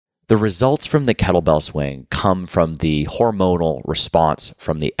The results from the kettlebell swing come from the hormonal response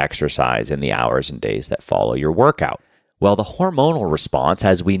from the exercise in the hours and days that follow your workout. Well, the hormonal response,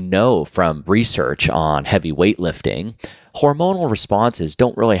 as we know from research on heavy weightlifting, hormonal responses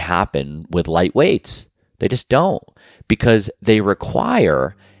don't really happen with light weights. They just don't, because they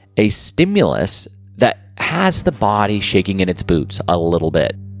require a stimulus that has the body shaking in its boots a little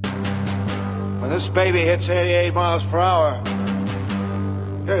bit. When this baby hits 88 miles per hour,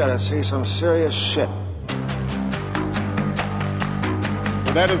 you're gonna see some serious shit. And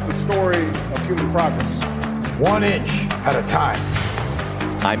that is the story of human progress. 1 inch at a time.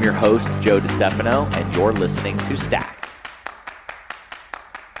 I'm your host, Joe DiStefano, and you're listening to Stack.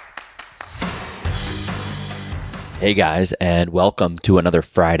 Hey guys, and welcome to another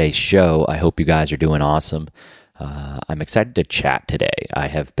Friday show. I hope you guys are doing awesome. I'm excited to chat today. I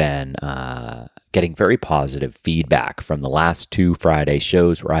have been getting very positive feedback from the last 2 Friday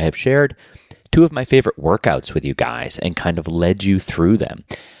shows where I have shared 2 of my favorite workouts with you guys and kind of led you through them.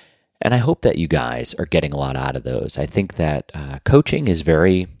 And I hope that you guys are getting a lot out of those. I think that coaching is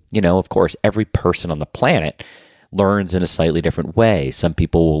very, of course, every person on the planet learns in a slightly different way. Some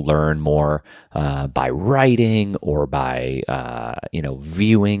people will learn more by writing or by,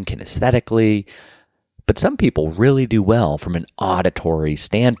 viewing kinesthetically. But some people really do well from an auditory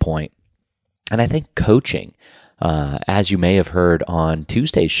standpoint. And I think coaching, as you may have heard on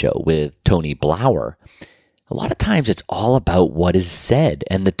Tuesday's show with Tony Blauer, a lot of times it's all about what is said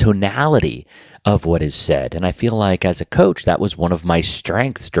and the tonality of what is said. And I feel like as a coach, that was one of my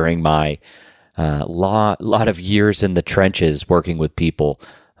strengths during my lot of years in the trenches working with people,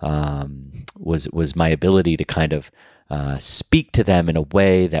 was my ability to kind of speak to them in a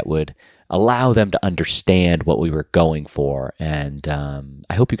way that would allow them to understand what we were going for. And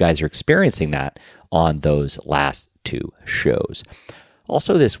I hope you guys are experiencing that on those last 2 shows.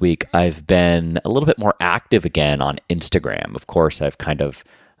 Also this week, I've been a little bit more active again on Instagram. Of course, I've kind of,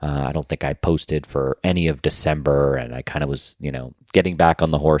 I don't think I posted for any of December, and I kind of was, getting back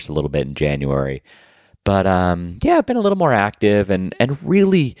on the horse a little bit in January. But I've been a little more active and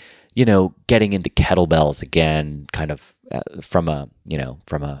really, getting into kettlebells again, kind of from a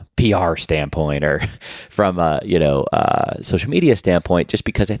PR standpoint or from a, social media standpoint, just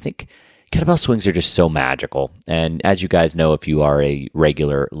because I think kettlebell swings are just so magical. And as you guys know, if you are a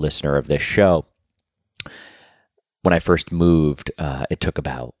regular listener of this show, when I first moved, it took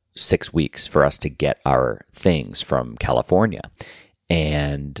about 6 weeks for us to get our things from California.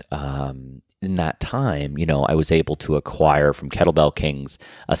 And in that time, I was able to acquire from Kettlebell Kings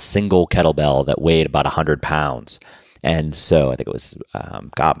a single kettlebell that weighed about 100 pounds. And so I think it was,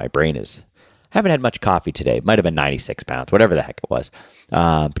 my brain is, I haven't had much coffee today. It might have been 96 pounds, whatever the heck it was.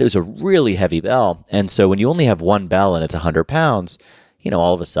 But it was a really heavy bell. And so when you only have one bell and it's 100 pounds,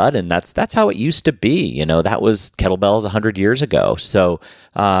 all of a sudden, that's how it used to be. That was kettlebells 100 years ago. So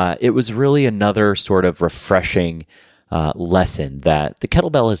it was really another sort of refreshing lesson that the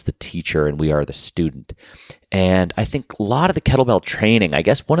kettlebell is the teacher and we are the student. And I think a lot of the kettlebell training, I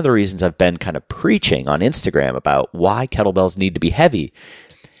guess one of the reasons I've been kind of preaching on Instagram about why kettlebells need to be heavy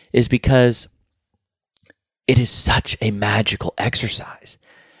is because it is such a magical exercise.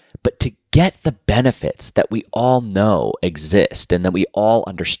 But to get the benefits that we all know exist and that we all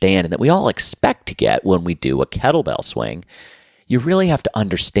understand and that we all expect to get when we do a kettlebell swing, you really have to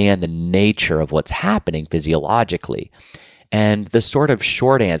understand the nature of what's happening physiologically. And the sort of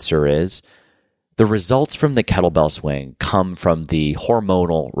short answer is the results from the kettlebell swing come from the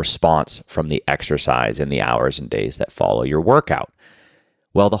hormonal response from the exercise in the hours and days that follow your workout.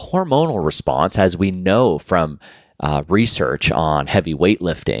 Well, the hormonal response, as we know from research on heavy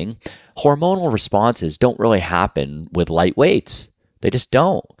weightlifting, hormonal responses don't really happen with light weights. They just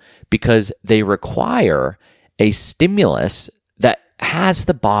don't, because they require a stimulus that has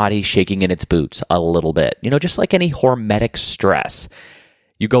the body shaking in its boots a little bit. Just like any hormetic stress.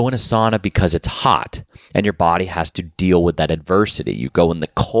 You go in a sauna because it's hot and your body has to deal with that adversity. You go in the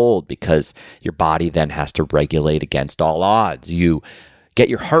cold because your body then has to regulate against all odds. You get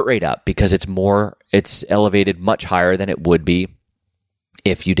your heart rate up because it's elevated much higher than it would be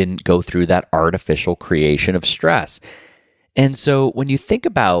if you didn't go through that artificial creation of stress. And so when you think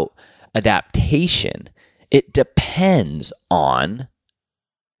about adaptation, it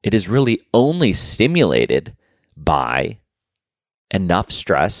is really only stimulated by enough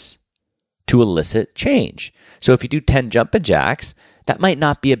stress to elicit change. So if you do 10 jumping jacks, that might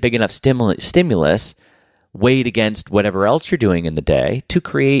not be a big enough stimulus weighed against whatever else you're doing in the day to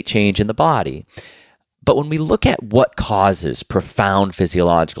create change in the body. But when we look at what causes profound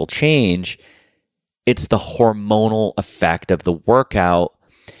physiological change, it's the hormonal effect of the workout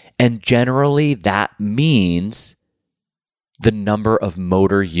And generally that means the number of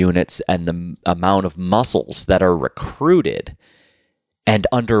motor units and the amount of muscles that are recruited and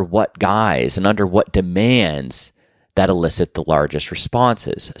under what guise and under what demands that elicit the largest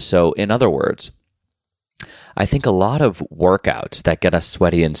responses. So in other words, I think a lot of workouts that get us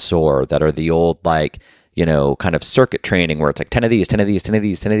sweaty and sore, that are the old, like, kind of circuit training where it's like 10 of these, 10 of these, 10 of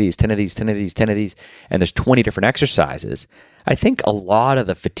these, 10 of these, 10 of these, 10 of these, 10 of these, and there's 20 different exercises. I think a lot of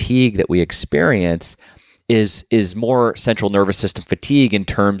the fatigue that we experience is more central nervous system fatigue in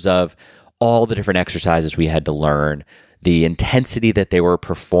terms of all the different exercises we had to learn, the intensity that they were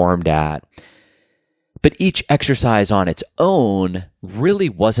performed at. But each exercise on its own really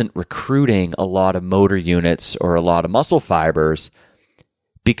wasn't recruiting a lot of motor units or a lot of muscle fibers,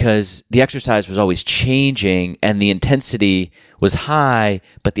 because the exercise was always changing and the intensity was high,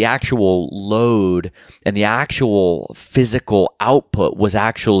 but the actual load and the actual physical output was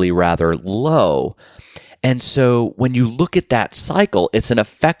actually rather low. And so when you look at that cycle, it's an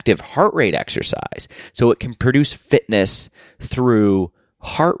effective heart rate exercise. So it can produce fitness through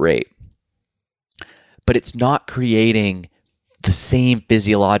heart rate, but it's not creating the same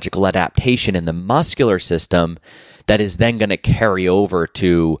physiological adaptation in the muscular system that is then going to carry over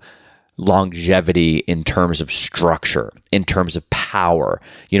to longevity in terms of structure, in terms of power.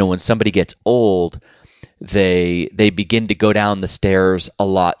 When somebody gets old, they begin to go down the stairs a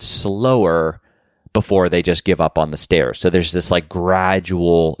lot slower before they just give up on the stairs. So there's this like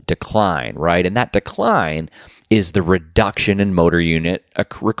gradual decline, right? And that decline is the reduction in motor unit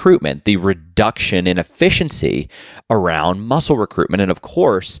recruitment, the reduction in efficiency around muscle recruitment. And of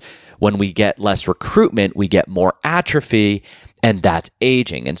course, when we get less recruitment, we get more atrophy, and that's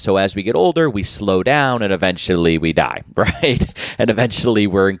aging. And so as we get older, we slow down and eventually we die, right? And eventually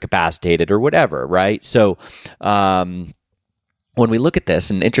we're incapacitated or whatever, right? So when we look at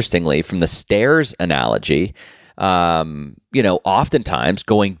this, and interestingly, from the stairs analogy, oftentimes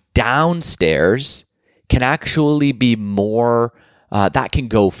going downstairs can actually be more, that can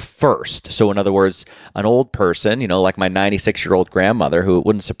go first. So in other words, an old person, like my 96-year-old grandmother, who it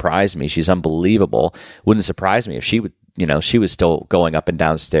wouldn't surprise me, she's unbelievable, wouldn't surprise me if she would, she was still going up and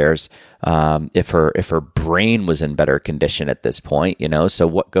downstairs, if her brain was in better condition at this point, so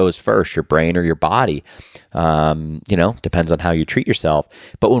what goes first, your brain or your body? Depends on how you treat yourself.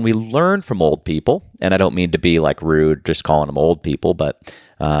 But when we learn from old people, and I don't mean to be like rude, just calling them old people, but,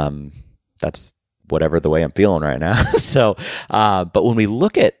 that's whatever the way I'm feeling right now. So, but when we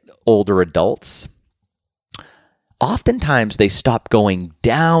look at older adults, oftentimes they stop going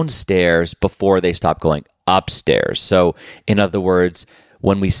downstairs before they stop going upstairs. So in other words,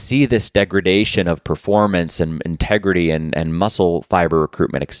 when we see this degradation of performance and integrity and muscle fiber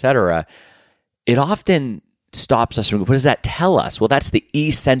recruitment, etc., it often stops us from, what does that tell us? Well, that's the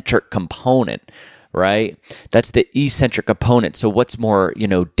eccentric component, right? That's the eccentric component. So what's more,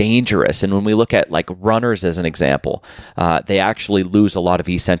 dangerous? And when we look at like runners as an example, they actually lose a lot of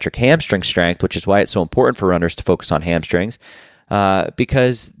eccentric hamstring strength, which is why it's so important for runners to focus on hamstrings,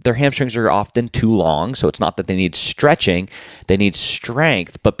 because their hamstrings are often too long. So it's not that they need stretching, they need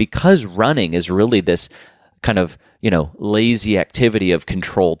strength. But because running is really this kind of, lazy activity of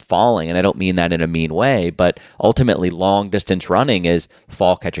controlled falling. And I don't mean that in a mean way, but ultimately long distance running is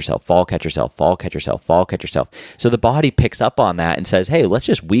fall, catch yourself, fall, catch yourself, fall, catch yourself, fall, catch yourself. So the body picks up on that and says, hey, let's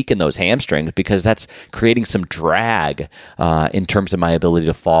just weaken those hamstrings because that's creating some drag in terms of my ability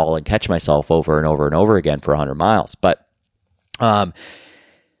to fall and catch myself over and over and over again for 100 miles. But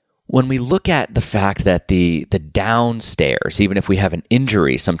when we look at the fact that the downstairs, even if we have an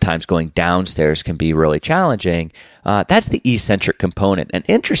injury, sometimes going downstairs can be really challenging, that's the eccentric component. And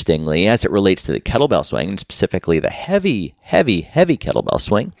interestingly, as it relates to the kettlebell swing, and specifically the heavy kettlebell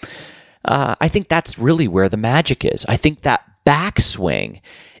swing, I think that's really where the magic is. I think that backswing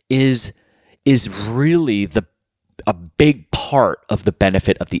is really a big part of the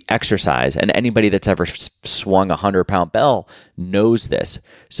benefit of the exercise. And anybody that's ever swung a 100-pound bell knows this.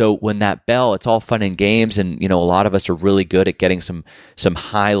 So when that bell, it's all fun and games. And, a lot of us are really good at getting some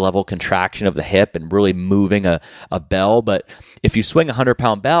high level contraction of the hip and really moving a bell. But if you swing a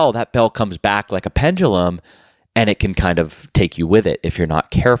 100-pound bell, that bell comes back like a pendulum and it can kind of take you with it if you're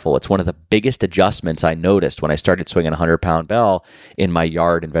not careful. It's one of the biggest adjustments I noticed when I started swinging a 100-pound bell in my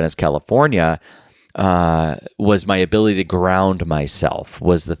yard in Venice, California. Was my ability to ground myself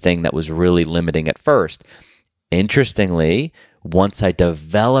was the thing that was really limiting at first. Interestingly, once I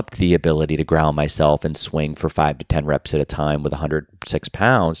developed the ability to ground myself and swing for 5 to 10 reps at a time with 106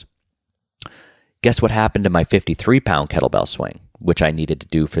 pounds, guess what happened to my 53-pound kettlebell swing, which I needed to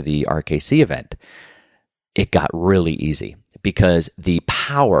do for the RKC event? It got really easy because the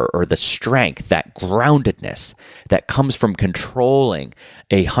power or the strength, that groundedness that comes from controlling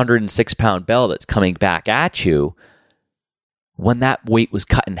a 106-pound bell that's coming back at you, when that weight was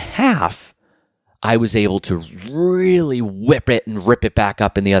cut in half, I was able to really whip it and rip it back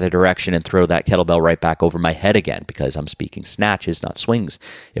up in the other direction and throw that kettlebell right back over my head again, because I'm speaking snatches, not swings,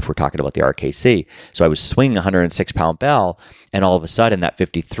 if we're talking about the RKC. So I was swinging a 106-pound bell, and all of a sudden that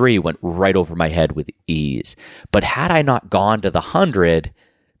 53 went right over my head with ease. But had I not gone to the 100,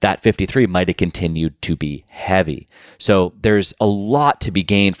 that 53 might have continued to be heavy. So there's a lot to be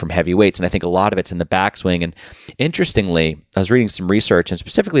gained from heavy weights, and I think a lot of it's in the backswing. And interestingly, I was reading some research, and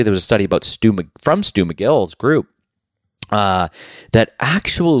specifically there was a study about from Stu McGill's group that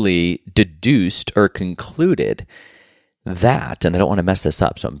actually deduced or concluded that, and I don't want to mess this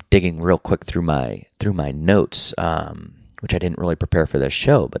up, so I'm digging real quick through my notes, which I didn't really prepare for this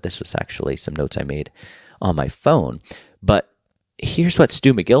show, but this was actually some notes I made on my phone. But here's what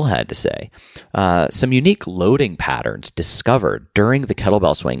Stu McGill had to say. Some unique loading patterns discovered during the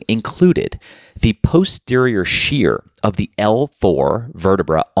kettlebell swing included the posterior shear of the L4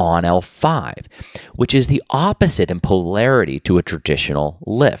 vertebra on L5, which is the opposite in polarity to a traditional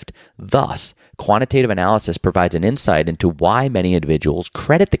lift. Thus, quantitative analysis provides an insight into why many individuals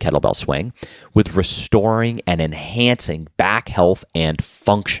credit the kettlebell swing with restoring and enhancing back health and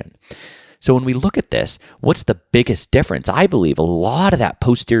function. So when we look at this, what's the biggest difference? I believe a lot of that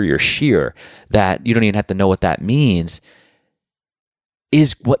posterior shear, that you don't even have to know what that means,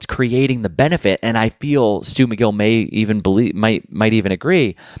 is what's creating the benefit. And I feel Stu McGill might even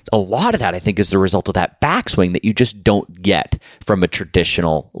agree. A lot of that, I think, is the result of that backswing that you just don't get from a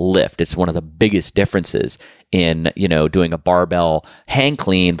traditional lift. It's one of the biggest differences in, doing a barbell hang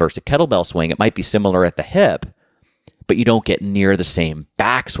clean versus a kettlebell swing. It might be similar at the hip, but you don't get near the same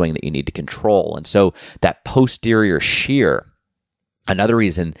backswing that you need to control. And so that posterior shear, another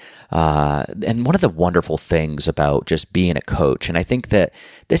reason, and one of the wonderful things about just being a coach, and I think that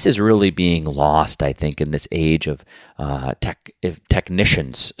this is really being lost, I think, in this age of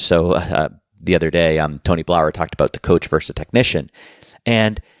technicians. So the other day, Tony Blauer talked about the coach versus technician.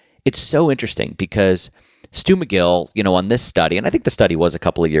 And it's so interesting because Stu McGill, on this study, and I think the study was a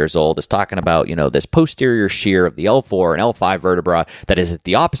couple of years old, is talking about, this posterior shear of the L4 and L5 vertebra that is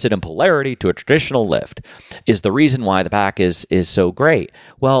the opposite in polarity to a traditional lift is the reason why the back is so great.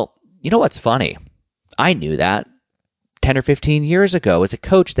 Well, you know what's funny? I knew that 10 or 15 years ago as a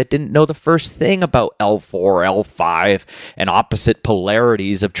coach that didn't know the first thing about L4, L5, and opposite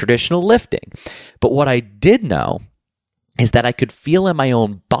polarities of traditional lifting. But what I did know is that I could feel in my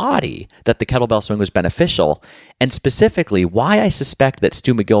own body that the kettlebell swing was beneficial, and specifically why I suspect that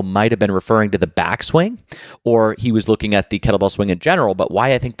Stu McGill might have been referring to the backswing, or he was looking at the kettlebell swing in general, but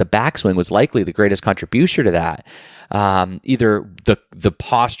why I think the backswing was likely the greatest contribution to that. Either the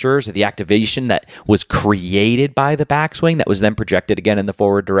postures or the activation that was created by the backswing that was then projected again in the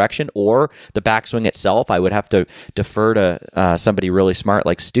forward direction, or the backswing itself. I would have to defer to somebody really smart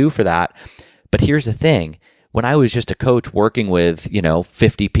like Stu for that. But here's the thing. When I was just a coach working with,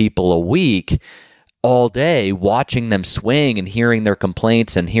 50 people a week all day, watching them swing and hearing their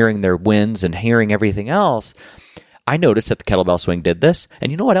complaints and hearing their wins and hearing everything else, I noticed that the kettlebell swing did this.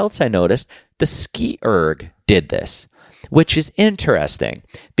 And you know what else I noticed? The ski erg did this, which is interesting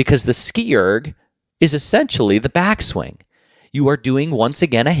because the ski erg is essentially the backswing. You are doing, once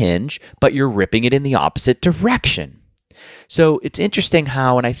again, a hinge, but you're ripping it in the opposite direction. So it's interesting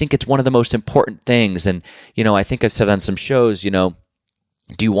how, and I think it's one of the most important things, and, I think I've said on some shows, do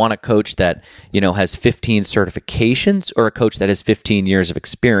you want a coach that, has 15 certifications or a coach that has 15 years of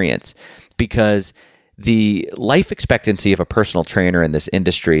experience? Because the life expectancy of a personal trainer in this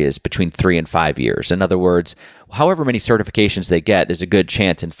industry is between 3 and 5 years. In other words, however many certifications they get, there's a good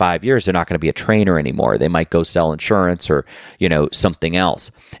chance in 5 years they're not going to be a trainer anymore. They might go sell insurance or, something else.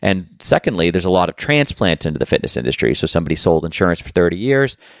 And secondly, there's a lot of transplants into the fitness industry. So somebody sold insurance for 30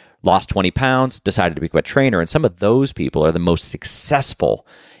 years, lost 20 pounds, decided to become a trainer. And some of those people are the most successful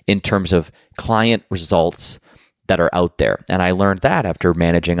in terms of client results that are out there. And I learned that after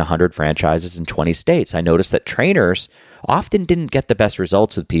managing 100 franchises in 20 states. I noticed that trainers often didn't get the best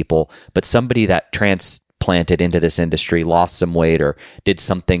results with people, but somebody that transplanted into this industry, lost some weight, or did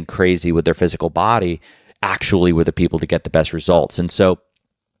something crazy with their physical body, actually were the people to get the best results. And so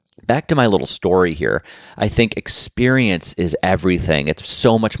back to my little story here, I think experience is everything. It's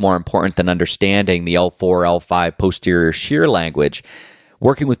so much more important than understanding the L4, L5 posterior shear language.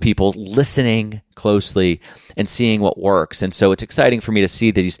 working with people, listening closely and seeing what works. And so it's exciting for me to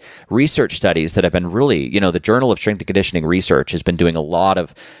see these research studies that have been really, the Journal of Strength and Conditioning Research has been doing a lot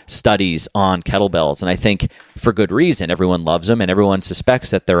of studies on kettlebells. And I think for good reason. Everyone loves them and everyone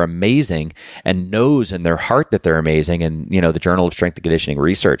suspects that they're amazing and knows in their heart that they're amazing. And, the Journal of Strength and Conditioning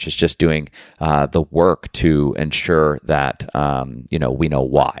Research is just doing the work to ensure that, we know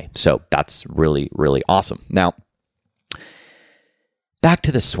why. So that's really, really awesome. Now, back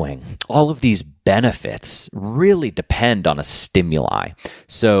to the swing. All of these benefits really depend on a stimuli.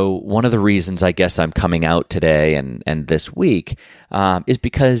 So one of the reasons I guess I'm coming out today and this week is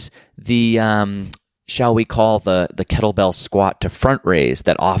because the shall we call the kettlebell squat to front raise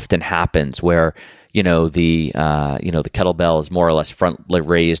that often happens where the kettlebell is more or less front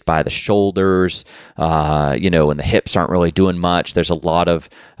raised by the shoulders, and the hips aren't really doing much. There's a lot of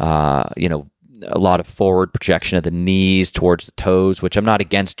forward projection of the knees towards the toes, which I'm not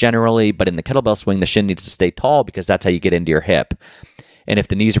against generally, but in the kettlebell swing, the shin needs to stay tall because that's how you get into your hip. And if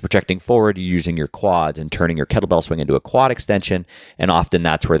the knees are projecting forward, you're using your quads and turning your kettlebell swing into a quad extension. And often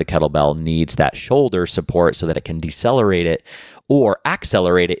that's where the kettlebell needs that shoulder support so that it can decelerate it or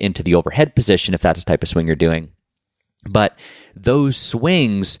accelerate it into the overhead position if that's the type of swing you're doing. But those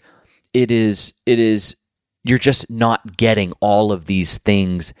swings, you're just not getting all of these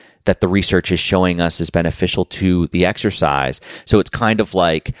things that the research is showing us is beneficial to the exercise. So it's kind of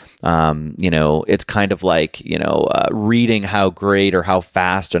like, reading how great or how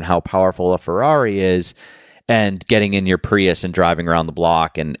fast and how powerful a Ferrari is and getting in your Prius and driving around the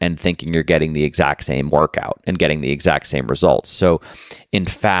block and thinking you're getting the exact same workout and getting the exact same results. So in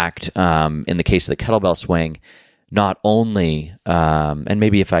fact, in the case of the kettlebell swing, not only, and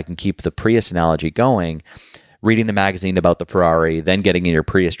maybe if I can keep the Prius analogy going, reading the magazine about the Ferrari, then getting in your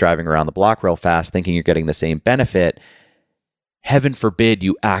Prius driving around the block real fast, thinking you're getting the same benefit. Heaven forbid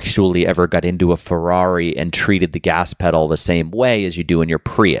you actually ever got into a Ferrari and treated the gas pedal the same way as you do in your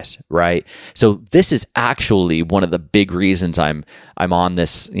Prius, right? So this is actually one of the big reasons I'm on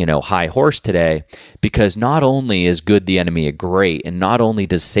this, high horse today, because not only is good the enemy of great, and not only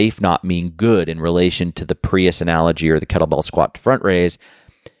does safe not mean good in relation to the Prius analogy or the kettlebell squat to front raise,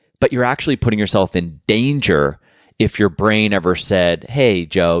 but you're actually putting yourself in danger if your brain ever said, hey,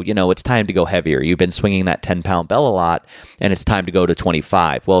 Joe, it's time to go heavier. You've been swinging that 10-pound bell a lot, and it's time to go to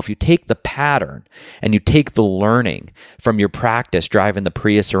 25. Well, if you take the pattern and you take the learning from your practice driving the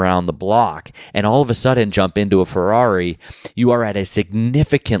Prius around the block and all of a sudden jump into a Ferrari, you are at a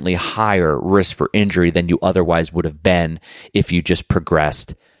significantly higher risk for injury than you otherwise would have been if you just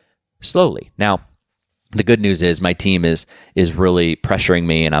progressed slowly. Now, the good news is my team is really pressuring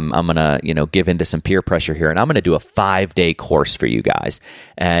me, and I'm gonna give into some peer pressure here, and I'm gonna do a 5-day course for you guys,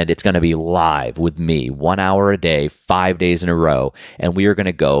 and it's gonna be live with me, 1 hour a day, 5 days in a row, and we are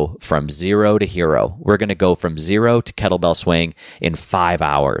gonna go from zero to hero. We're gonna go from zero to kettlebell swing in 5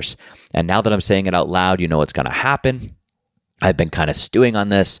 hours. And now that I'm saying it out loud, it's gonna happen. I've been kind of stewing on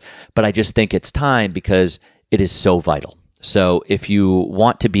this, but I just think it's time because it is so vital. So if you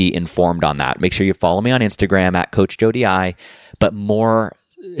want to be informed on that, make sure you follow me on Instagram at CoachJoeDI, but more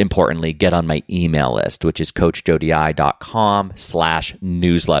importantly, get on my email list, which is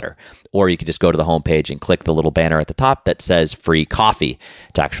coachjoedi.com/newsletter. Or you can just go to the homepage and click the little banner at the top that says free coffee.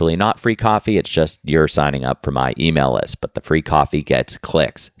 It's actually not free coffee. It's just you're signing up for my email list, but the free coffee gets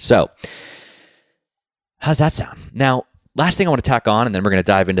clicks. So how's that sound? Now, last thing I want to tack on, and then we're going to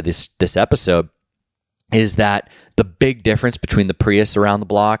dive into this episode, is that the big difference between the Prius around the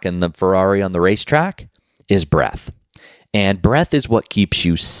block and the Ferrari on the racetrack is breath. And breath is what keeps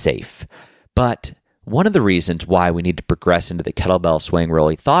you safe. But one of the reasons why we need to progress into the kettlebell swing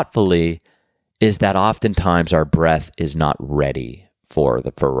really thoughtfully is that oftentimes our breath is not ready for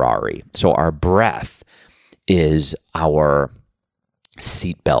the Ferrari. So our breath is our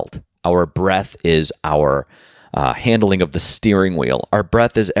seatbelt. Our breath is our handling of the steering wheel. Our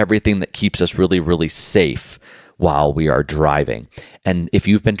breath is everything that keeps us really, really safe while we are driving. And if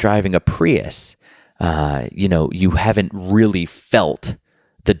you've been driving a Prius, you haven't really felt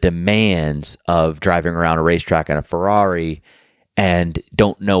the demands of driving around a racetrack on a Ferrari and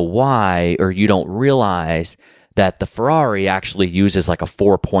don't know why, or you don't realize that the Ferrari actually uses like a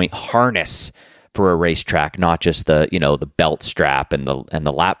 4-point harness for a racetrack, not just the belt strap and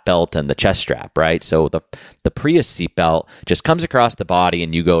the lap belt and the chest strap, right? So the Prius seatbelt just comes across the body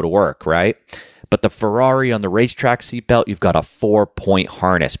and you go to work, right? But the Ferrari on the racetrack seatbelt, you've got a 4-point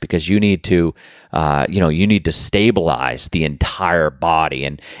harness because you need to, you need to stabilize the entire body,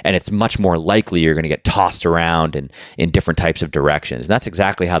 and it's much more likely you're going to get tossed around in different types of directions. And that's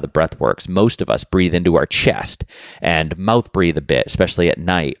exactly how the breath works. Most of us breathe into our chest and mouth breathe a bit, especially at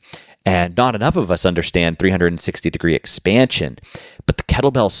night. And not enough of us understand 360-degree expansion. But the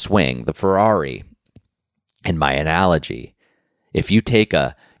kettlebell swing, the Ferrari, in my analogy, if you take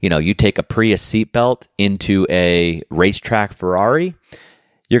a Prius seatbelt into a racetrack Ferrari,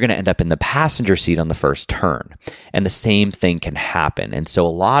 you're going to end up in the passenger seat on the first turn. And the same thing can happen. And so a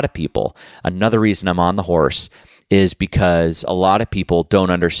lot of people, another reason I'm on the horse is because a lot of people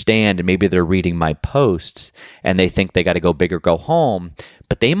don't understand, and maybe they're reading my posts and they think they got to go big or go home,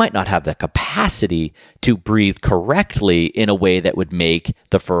 but they might not have the capacity to breathe correctly in a way that would make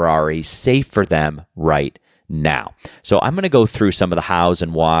the Ferrari safe for them right now. So I'm going to go through some of the hows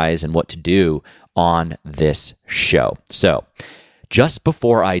and whys and what to do on this show. So just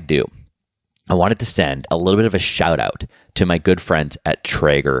before I do, I wanted to send a little bit of a shout out to my good friends at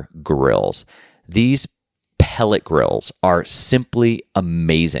Traeger Grills. These pellet grills are simply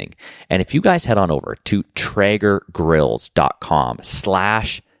amazing. And if you guys head on over to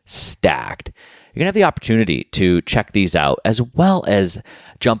traegergrills.com/stacked, you're going to have the opportunity to check these out, as well as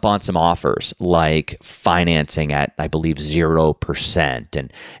jump on some offers like financing at, I believe,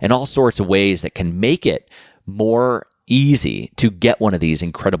 0% and all sorts of ways that can make it more easy to get one of these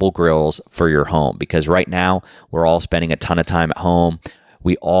incredible grills for your home. Because right now, we're all spending a ton of time at home.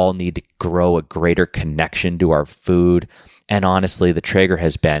 We all need to grow a greater connection to our food. And honestly, the Traeger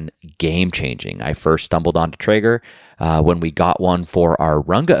has been game-changing. I first stumbled onto Traeger when we got one for our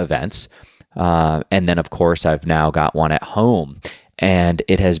Runga events. And then, of course, I've now got one at home. And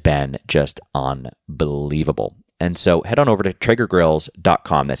it has been just unbelievable. And so head on over to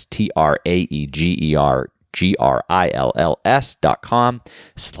TraegerGrills.com. That's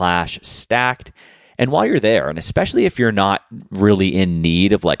TraegerGrills.com/stacked. And while you're there, and especially if you're not really in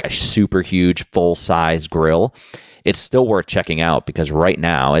need of like a super huge full-size grill, it's still worth checking out, because right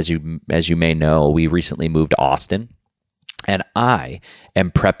now, as you may know, we recently moved to Austin, and I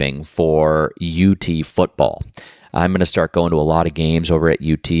am prepping for UT football. I'm going to start going to a lot of games over at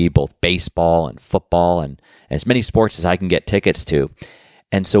UT, both baseball and football, and as many sports as I can get tickets to.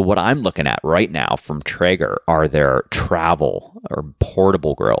 And so what I'm looking at right now from Traeger are their travel or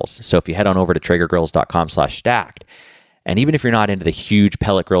portable grills. So if you head on over to TraegerGrills.com/stacked, and even if you're not into the huge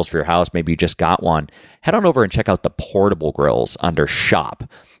pellet grills for your house, maybe you just got one, head on over and check out the portable grills under Shop.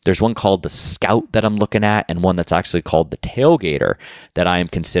 There's one called the Scout that I'm looking at, and one that's actually called the Tailgater that I am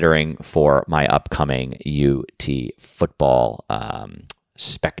considering for my upcoming UT football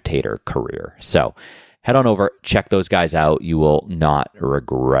spectator career. So head on over, check those guys out. You will not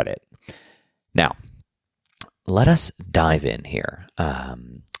regret it. Now, let us dive in here.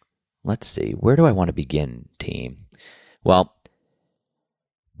 Let's see. Where do I want to begin, team? Well,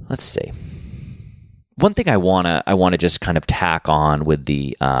 let's see. One thing I want to just kind of tack on with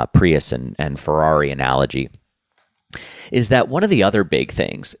the Prius and Ferrari analogy is that one of the other big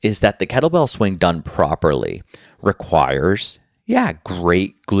things is that the kettlebell swing done properly requires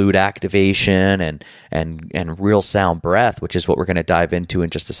great glute activation and real sound breath, which is what we're going to dive into in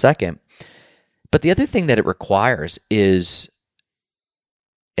just a second. But the other thing that it requires is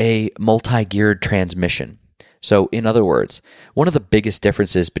a multi-geared transmission. So in other words, one of the biggest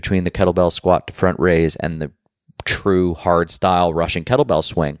differences between the kettlebell squat to front raise and the true hard style Russian kettlebell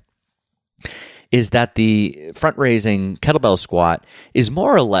swing is that the front raising kettlebell squat is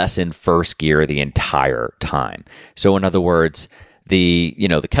more or less in first gear the entire time. So in other words, the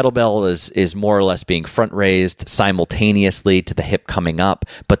kettlebell is more or less being front raised simultaneously to the hip coming up,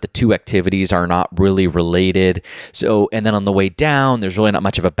 but the two activities are not really related. So, and then on the way down, there's really not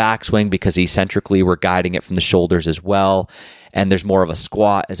much of a backswing because eccentrically we're guiding it from the shoulders as well. And there's more of a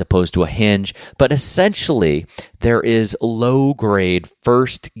squat as opposed to a hinge. But essentially, there is low-grade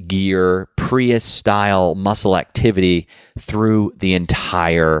first gear Prius-style muscle activity through the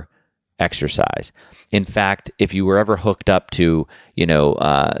entire exercise. In fact, if you were ever hooked up to,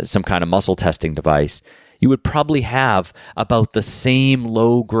 some kind of muscle testing device, you would probably have about the same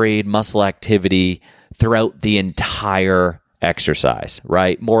low-grade muscle activity throughout the entire exercise,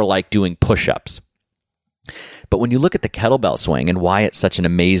 right? More like doing push-ups. But when you look at the kettlebell swing and why it's such an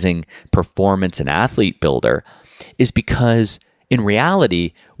amazing performance and athlete builder is because in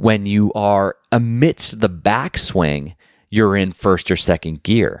reality, when you are amidst the backswing, you're in first or second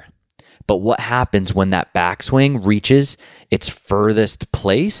gear. But what happens when that backswing reaches its furthest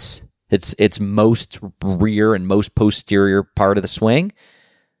place, its most rear and most posterior part of the swing?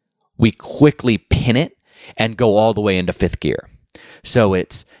 we quickly pin it and go all the way into fifth gear. So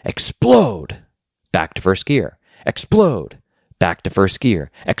it's explode, back to first gear, explode, back to first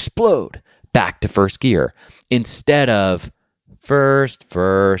gear, explode, back to first gear, instead of first.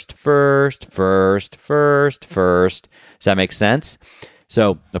 Does that make sense?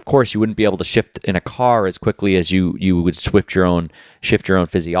 So, of course, you wouldn't be able to shift in a car as quickly as you would shift your own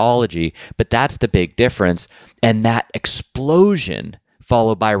physiology, but that's the big difference. And that explosion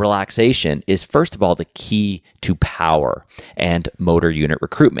followed by relaxation is, first of all, the key to power and motor unit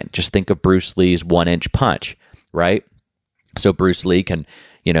recruitment. Just think of Bruce Lee's 1-inch punch, right? So Bruce Lee can,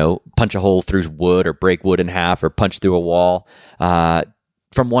 punch a hole through wood or break wood in half or punch through a wall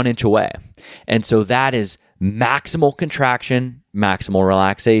from 1 inch away. And so that is maximal contraction, maximal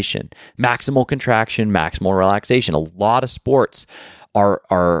relaxation, maximal contraction, maximal relaxation. A lot of sports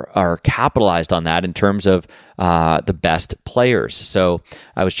are capitalized on that in terms of the best players. So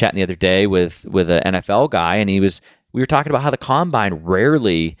I was chatting the other day with an NFL guy, and we were talking about how the combine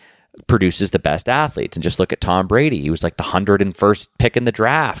rarely produces the best athletes. And just look at Tom Brady. He was like the 101st pick in the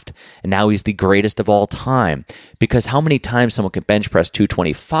draft, and now he's the greatest of all time. Because how many times someone can bench press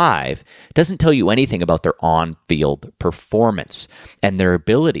 225 doesn't tell you anything about their on-field performance and their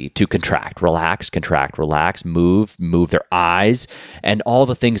ability to contract, relax, move their eyes, and all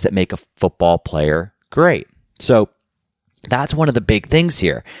the things that make a football player great. So that's one of the big things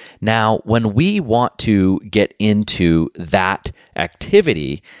here. Now, when we want to get into that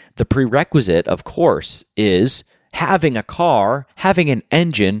activity, the prerequisite, of course, is having a car, having an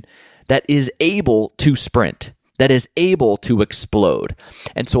engine that is able to sprint, that is able to explode.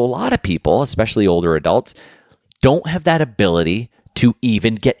 And so a lot of people, especially older adults, don't have that ability to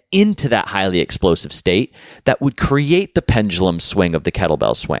even get into that highly explosive state that would create the pendulum swing of the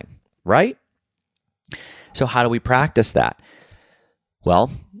kettlebell swing, right? So how do we practice that? Well,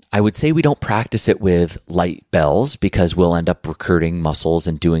 I would say we don't practice it with light bells because we'll end up recruiting muscles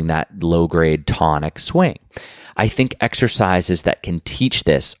and doing that low-grade tonic swing. I think exercises that can teach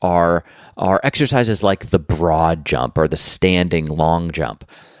this are exercises like the broad jump or the standing long jump,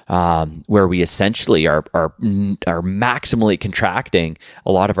 where we essentially are maximally contracting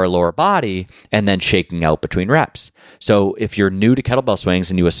a lot of our lower body and then shaking out between reps. So if you're new to kettlebell swings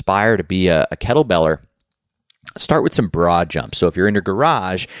and you aspire to be a kettlebeller, start with some broad jumps. So if you're in your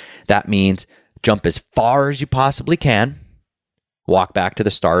garage, that means jump as far as you possibly can, walk back to the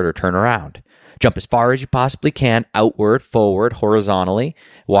start or turn around. Jump as far as you possibly can, outward, forward, horizontally,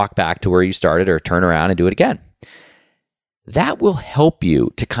 walk back to where you started or turn around and do it again. That will help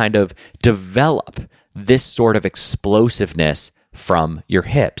you to kind of develop this sort of explosiveness from your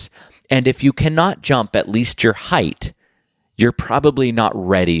hips. And if you cannot jump at least your height, you're probably not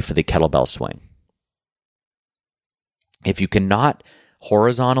ready for the kettlebell swing. If you cannot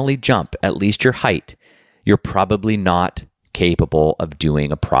horizontally jump at least your height, you're probably not capable of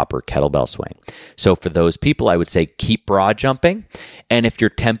doing a proper kettlebell swing. So for those people, I would say keep broad jumping. And if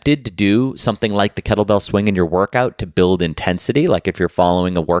you're tempted to do something like the kettlebell swing in your workout to build intensity, like if you're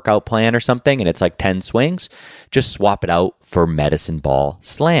following a workout plan or something and it's like 10 swings, just swap it out for medicine ball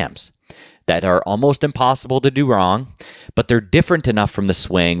slams that are almost impossible to do wrong, but they're different enough from the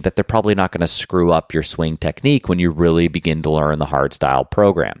swing that they're probably not going to screw up your swing technique when you really begin to learn the hardstyle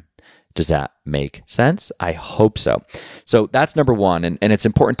program. Does that make sense? I hope so. So that's number one, and it's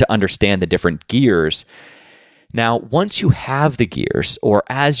important to understand the different gears. Now, once you have the gears, or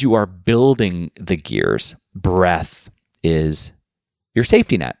as you are building the gears, breath is your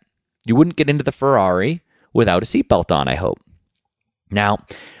safety net. You wouldn't get into the Ferrari without a seatbelt on, I hope. Now,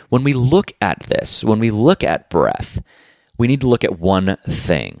 when we look at this, when we look at breath, we need to look at one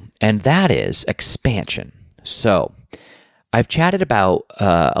thing, and that is expansion. So I've chatted about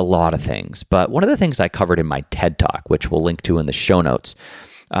a lot of things, but one of the things I covered in my TED Talk, which we'll link to in the show notes,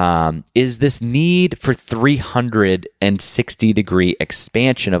 is this need for 360-degree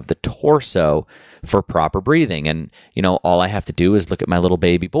expansion of the torso for proper breathing. And, all I have to do is look at my little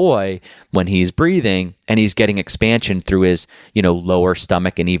baby boy when he's breathing and he's getting expansion through his, lower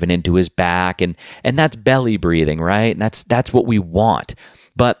stomach and even into his back. And that's belly breathing, right? And that's what we want.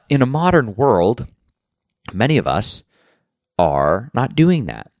 But in a modern world, many of us are not doing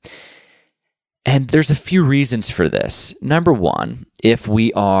that. And there's a few reasons for this. Number one, if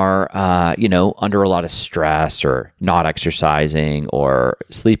we are, under a lot of stress or not exercising or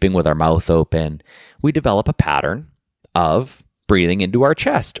sleeping with our mouth open, we develop a pattern of breathing into our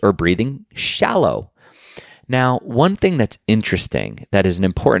chest or breathing shallow. Now, one thing that's interesting, that is an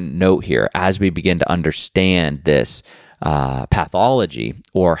important note here as we begin to understand this pathology,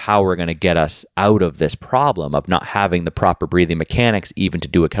 or how we're going to get us out of this problem of not having the proper breathing mechanics even to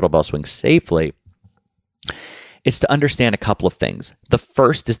do a kettlebell swing safely, is to understand a couple of things. The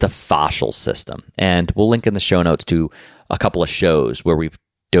first is the fascial system, and we'll link in the show notes to a couple of shows where we've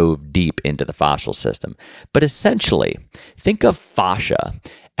dove deep into the fascial system. But essentially, think of fascia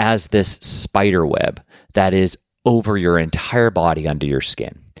as this spider web that is over your entire body under your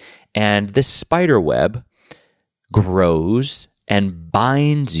skin. And this spider web grows and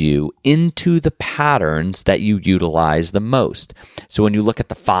binds you into the patterns that you utilize the most. So when you look at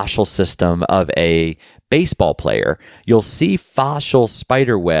the fascial system of a baseball player, you'll see fascial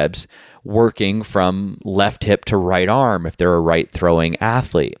spider webs working from left hip to right arm if they're a right throwing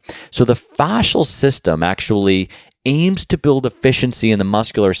athlete. So the fascial system actually aims to build efficiency in the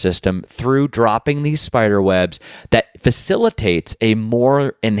muscular system through dropping these spider webs that facilitates a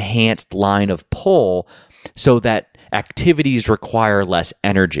more enhanced line of pull so that activities require less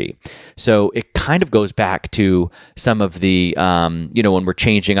energy. So it kind of goes back to some of the, when we're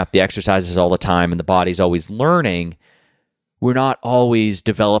changing up the exercises all the time and the body's always learning, we're not always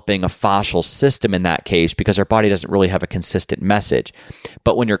developing a fascial system in that case because our body doesn't really have a consistent message.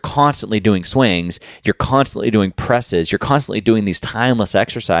 But when you're constantly doing swings, you're constantly doing presses, you're constantly doing these timeless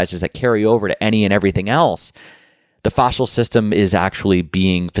exercises that carry over to any and everything else, the fascial system is actually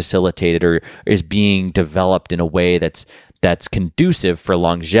being facilitated or is being developed in a way that's conducive for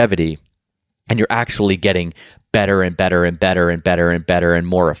longevity, and you're actually getting better and better and better and better and better and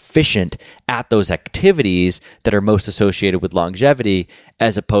more efficient at those activities that are most associated with longevity,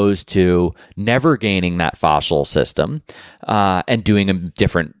 as opposed to never gaining that fascial system and doing a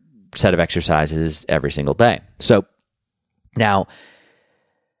different set of exercises every single day. So now,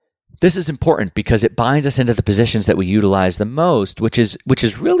 this is important because it binds us into the positions that we utilize the most, which is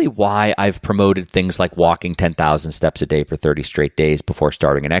really why I've promoted things like walking 10,000 steps a day for 30 straight days before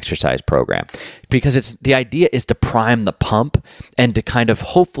starting an exercise program. Because the idea is to prime the pump and to kind of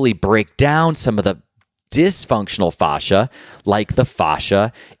hopefully break down some of the dysfunctional fascia, like the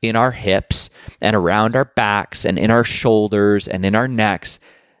fascia in our hips and around our backs and in our shoulders and in our necks,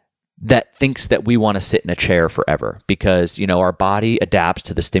 that thinks that we want to sit in a chair forever because, our body adapts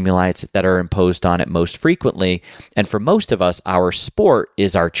to the stimuli that are imposed on it most frequently. And for most of us, our sport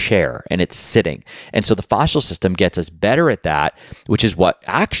is our chair and it's sitting. And so the fascial system gets us better at that, which is what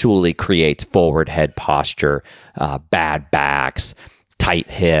actually creates forward head posture, bad backs, tight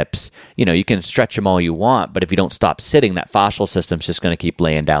hips. You can stretch them all you want, but if you don't stop sitting, that fascial system's just going to keep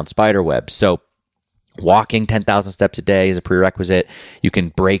laying down spider webs. So walking 10,000 steps a day is a prerequisite. You can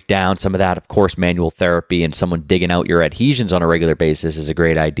break down some of that. Of course, manual therapy and someone digging out your adhesions on a regular basis is a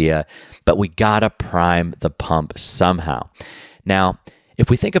great idea, but we gotta prime the pump somehow. Now, if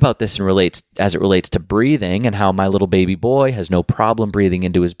we think about this as it relates to breathing and how my little baby boy has no problem breathing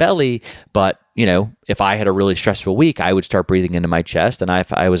into his belly, but if I had a really stressful week, I would start breathing into my chest. And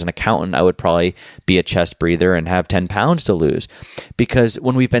if I was an accountant, I would probably be a chest breather and have 10 pounds to lose. Because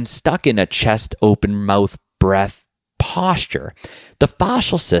when we've been stuck in a chest, open mouth breath posture, the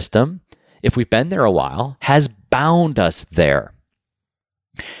fascial system, if we've been there a while, has bound us there.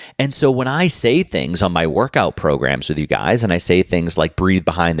 And so when I say things on my workout programs with you guys, and I say things like breathe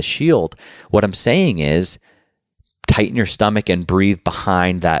behind the shield, what I'm saying is tighten your stomach and breathe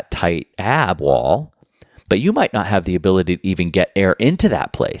behind that tight ab wall, but you might not have the ability to even get air into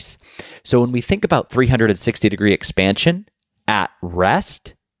that place. So when we think about 360-degree expansion at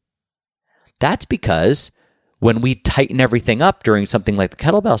rest, that's because when we tighten everything up during something like the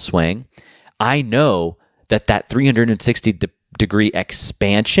kettlebell swing, I know that 360-degree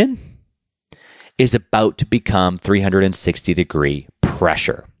expansion is about to become 360-degree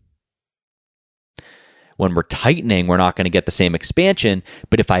pressure. When we're tightening, we're not going to get the same expansion,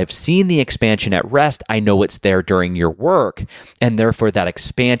 but if I have seen the expansion at rest, I know it's there during your work, and therefore that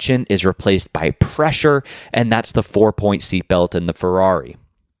expansion is replaced by pressure, and that's the 4-point seatbelt in the Ferrari.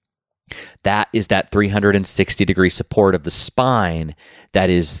 That is that 360-degree support of the spine that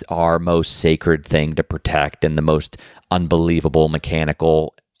is our most sacred thing to protect and the most unbelievable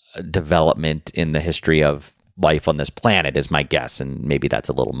mechanical development in the history of life on this planet is my guess, and maybe that's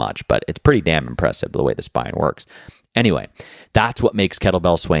a little much, but it's pretty damn impressive the way the spine works. Anyway, that's what makes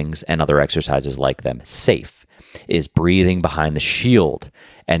kettlebell swings and other exercises like them safe, is breathing behind the shield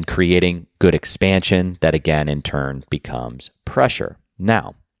and creating good expansion that again in turn becomes pressure.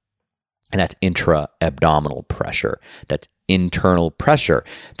 Now, and that's intra-abdominal pressure. That's internal pressure.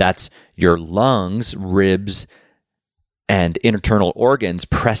 That's your lungs, ribs, and internal organs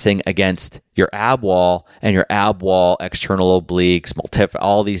pressing against your ab wall, and your ab wall, external obliques,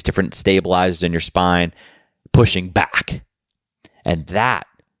 all these different stabilizers in your spine pushing back. And that,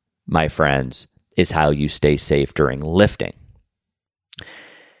 my friends, is how you stay safe during lifting.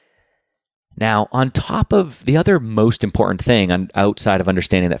 Now, on top of the other most important thing, outside of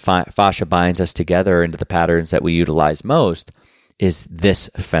understanding that fascia binds us together into the patterns that we utilize most, is this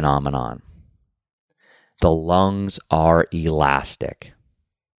phenomenon. The lungs are elastic.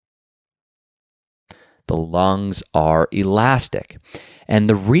 The lungs are elastic. And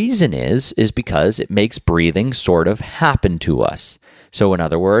the reason is because it makes breathing sort of happen to us. So in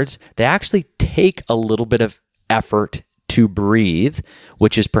other words, they actually take a little bit of effort to breathe,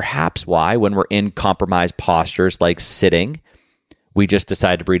 which is perhaps why when we're in compromised postures like sitting, we just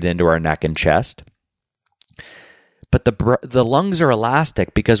decide to breathe into our neck and chest. But the lungs are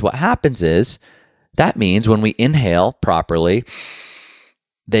elastic because what happens is, that means when we inhale properly,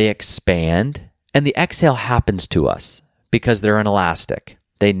 they expand, and the exhale happens to us because they're inelastic.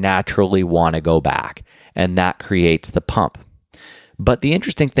 They naturally want to go back, and that creates the pump. But the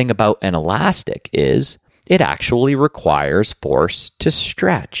interesting thing about an elastic is it actually requires force to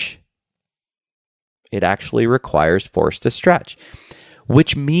stretch. It actually requires force to stretch,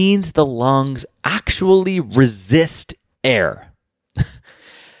 which means the lungs actually resist air.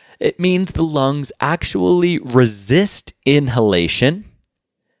 It means the lungs actually resist inhalation,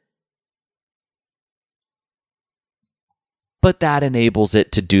 but that enables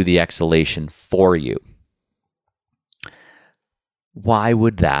it to do the exhalation for you. Why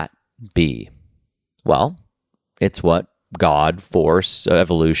would that be? Well, it's what God, force,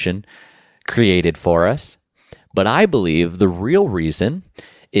 evolution created for us. But I believe the real reason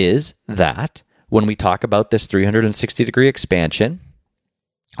is that when we talk about this 360-degree expansion,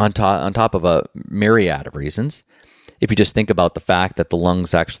 on top of a myriad of reasons, if you just think about the fact that the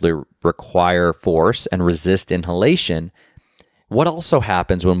lungs actually require force and resist inhalation, what also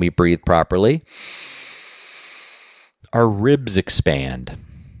happens when we breathe properly? Our ribs expand.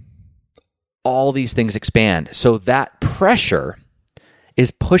 All these things expand. So that pressure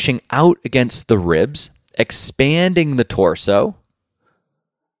is pushing out against the ribs, expanding the torso,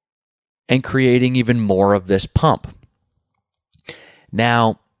 and creating even more of this pump.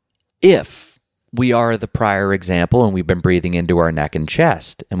 Now, if we are the prior example and we've been breathing into our neck and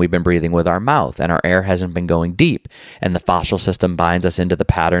chest, and we've been breathing with our mouth, and our air hasn't been going deep, and the fascial system binds us into the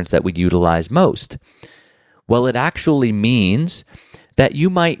patterns that we utilize most, well, it actually means that you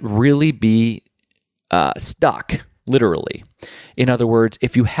might really be stuck, literally. In other words,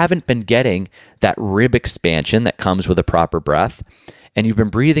 if you haven't been getting that rib expansion that comes with a proper breath, and you've been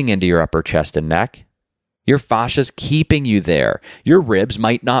breathing into your upper chest and neck, your fascia's keeping you there. Your ribs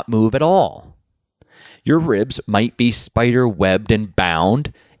might not move at all. Your ribs might be spider-webbed and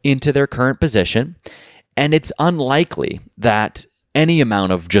bound into their current position, and it's unlikely that any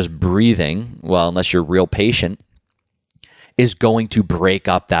amount of just breathing, well, unless you're real patient, is going to break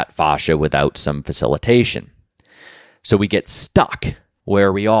up that fascia without some facilitation. So we get stuck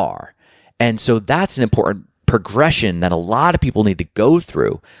where we are. And so that's an important progression that a lot of people need to go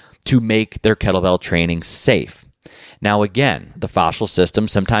through to make their kettlebell training safe. Now, again, the fascial system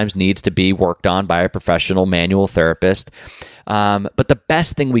sometimes needs to be worked on by a professional manual therapist. But the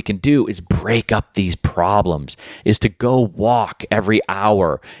best thing we can do is break up these problems, is to go walk every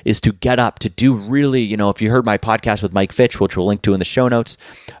hour, is to get up, to do really, if you heard my podcast with Mike Fitch, which we'll link to in the show notes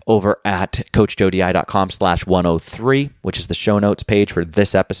over at coachjodi.com/103, which is the show notes page for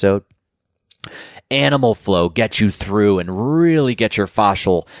this episode. Animal flow gets you through and really get your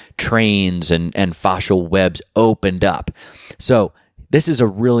fascial trains and fascial webs opened up. So this is a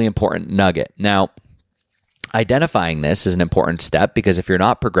really important nugget. Now, identifying this is an important step because if you're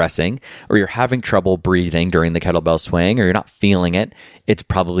not progressing or you're having trouble breathing during the kettlebell swing or you're not feeling it, it's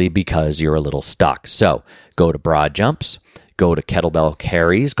probably because you're a little stuck. So go to broad jumps, go to kettlebell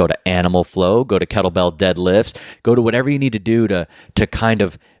carries, go to animal flow, go to kettlebell deadlifts, go to whatever you need to do to kind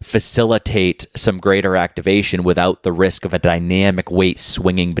of facilitate some greater activation without the risk of a dynamic weight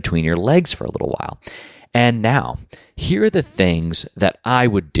swinging between your legs for a little while. And now, here are the things that I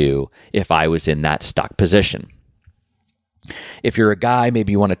would do if I was in that stuck position. If you're a guy,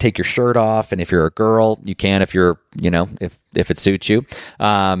 maybe you want to take your shirt off, and if you're a girl, you can if you're, if it suits you.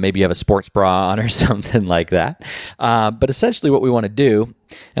 Maybe you have a sports bra on or something like that. But essentially what we want to do,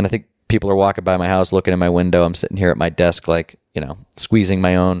 and I think people are walking by my house looking in my window, I'm sitting here at my desk squeezing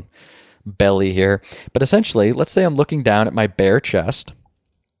my own belly here. But essentially, let's say I'm looking down at my bare chest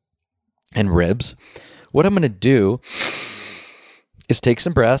and ribs. What I'm going to do is take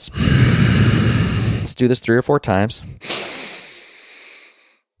some breaths Let's do this 3 or 4 times.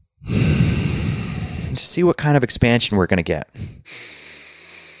 Just see what kind of expansion we're going to get.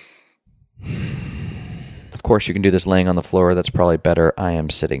 Of course, you can do this laying on the floor. That's probably better. I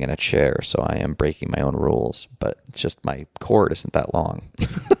am sitting in a chair, so I am breaking my own rules. But it's just my cord isn't that long.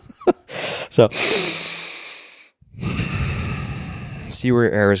 So, see where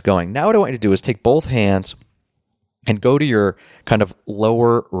your air is going. Now what I want you to do is take both hands and go to your kind of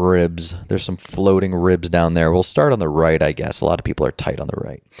lower ribs. There's some floating ribs down there. We'll start on the right, I guess. A lot of people are tight on the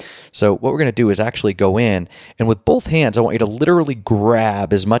right. So what we're going to do is actually go in, and with both hands, I want you to literally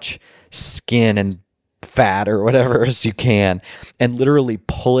grab as much skin and fat or whatever as you can, and literally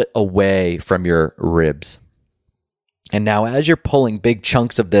pull it away from your ribs. And now as you're pulling big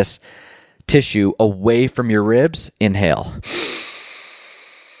chunks of this tissue away from your ribs, inhale.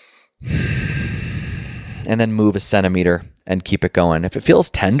 And then move a centimeter and keep it going. If it feels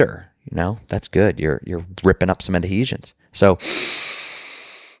tender, that's good. You're ripping up some adhesions. So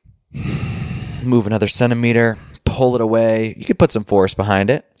move another centimeter, pull it away. You can put some force behind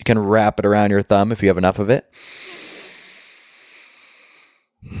it. You can wrap it around your thumb if you have enough of it.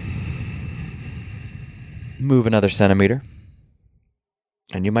 Move another centimeter.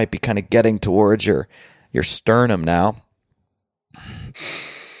 And you might be kind of getting towards your sternum now.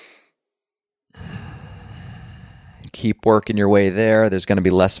 Keep working your way there. There's going to be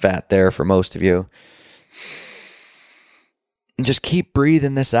less fat there for most of you. And just keep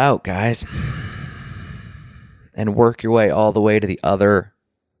breathing this out, guys. And work your way all the way to the other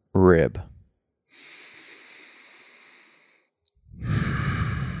rib.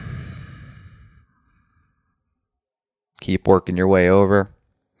 Keep working your way over.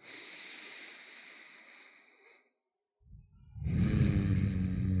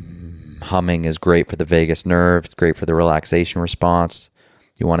 Humming is great for the vagus nerve. It's great for the relaxation response.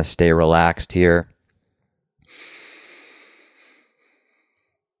 You want to stay relaxed here.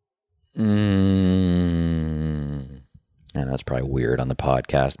 I know it's probably weird on the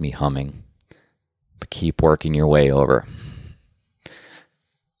podcast, me humming. But keep working your way over.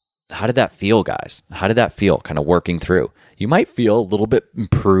 How did that feel, guys? How did that feel kind of working through? You might feel a little bit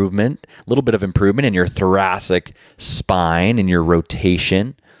of improvement in your thoracic spine and your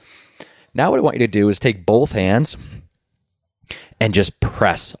rotation. Now what I want you to do is take both hands and just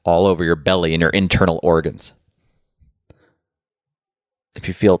press all over your belly and your internal organs. If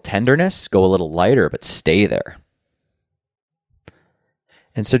you feel tenderness, go a little lighter, but stay there.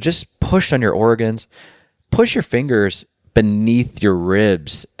 And so just push on your organs, push your fingers beneath your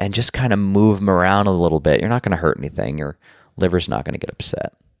ribs and just kind of move them around a little bit. You're not going to hurt anything. Your liver's not going to get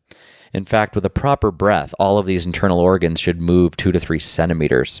upset. In fact, with a proper breath, all of these internal organs should move 2 to 3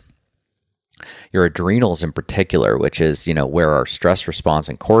 centimeters. Your adrenals in particular, which is, where our stress response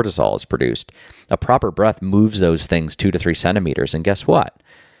and cortisol is produced, a proper breath moves those things 2 to 3 centimeters. And guess what?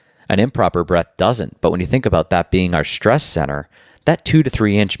 An improper breath doesn't. But when you think about that being our stress center, that 2 to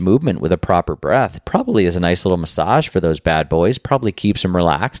 3 inch movement with a proper breath probably is a nice little massage for those bad boys, probably keeps them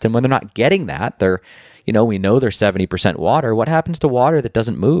relaxed. And when they're not getting that, we know they're 70% water. What happens to water that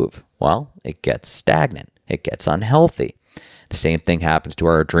doesn't move? Well, it gets stagnant. It gets unhealthy. The same thing happens to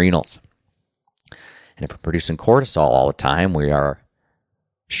our adrenals. And if we're producing cortisol all the time, we are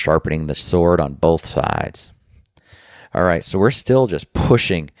sharpening the sword on both sides. All right, so we're still just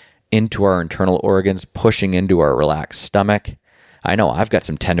pushing into our internal organs, pushing into our relaxed stomach. I know I've got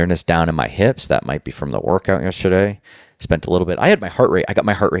some tenderness down in my hips. That might be from the workout yesterday. Spent a little bit. I got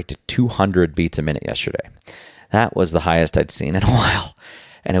my heart rate to 200 beats a minute yesterday. That was the highest I'd seen in a while.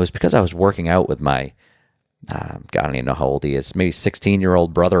 And it was because I was working out with my, I don't even know how old he is, maybe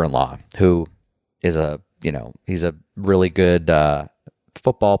 16-year-old brother-in-law, who is he's a really good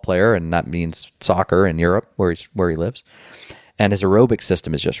football player, and that means soccer in Europe, where he lives. And his aerobic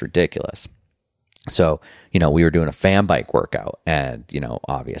system is just ridiculous. So, we were doing a fan bike workout, and,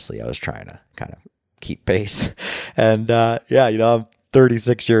 obviously I was trying to kind of keep pace. And, I'm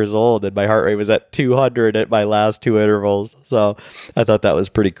 36 years old, and my heart rate was at 200 at my last 2 intervals. So I thought that was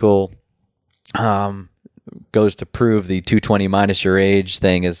pretty cool. Goes to prove the 220 minus your age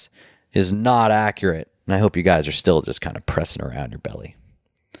thing is not accurate. And I hope you guys are still just kind of pressing around your belly.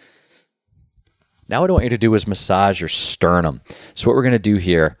 Now what I want you to do is massage your sternum. So what we're going to do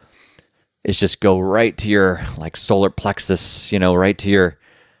here is just go right to your solar plexus, right to your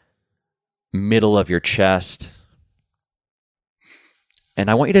middle of your chest. And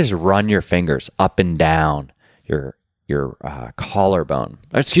I want you to just run your fingers up and down your collarbone.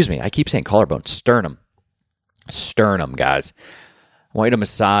 Excuse me, I keep saying collarbone. Sternum, guys. I want you to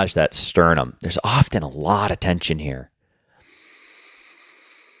massage that sternum. There's often a lot of tension here.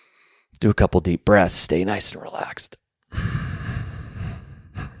 Do a couple deep breaths. Stay nice and relaxed.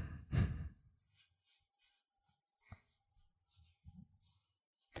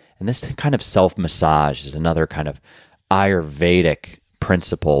 And this kind of self-massage is another kind of Ayurvedic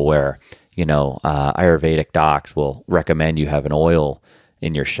principle where, Ayurvedic docs will recommend you have an oil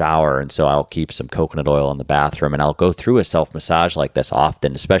in your shower. And so I'll keep some coconut oil in the bathroom, and I'll go through a self-massage like this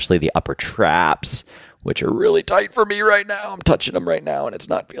often, especially the upper traps, which are really tight for me right now. I'm touching them right now and it's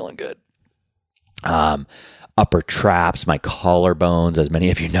not feeling good. Upper traps, my collarbones. As many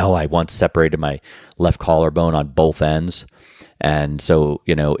of you know, I once separated my left collarbone on both ends. And so,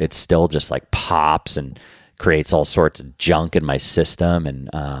 it still just like pops and creates all sorts of junk in my system. And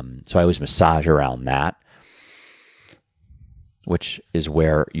so I always massage around that, which is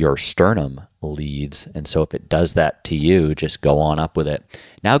where your sternum leads. And so if it does that to you, just go on up with it.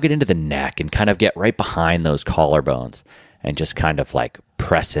 Now get into the neck and kind of get right behind those collarbones and just kind of like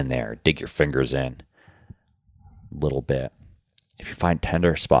press in there, dig your fingers in a little bit. If you find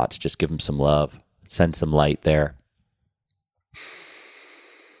tender spots, just give them some love, send some light there.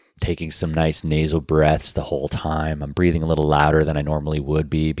 Taking some nice nasal breaths the whole time. I'm breathing a little louder than I normally would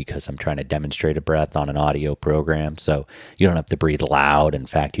be because I'm trying to demonstrate a breath on an audio program. So you don't have to breathe loud. In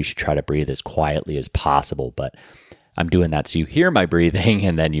fact, you should try to breathe as quietly as possible. But I'm doing that so you hear my breathing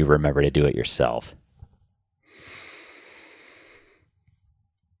and then you remember to do it yourself.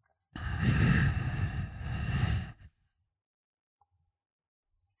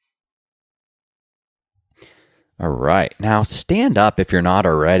 All right. Now stand up if you're not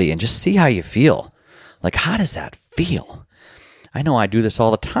already and just see how you feel. Like, how does that feel? I know I do this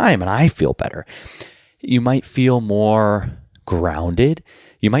all the time and I feel better. You might feel more grounded.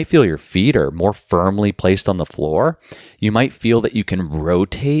 You might feel your feet are more firmly placed on the floor. You might feel that you can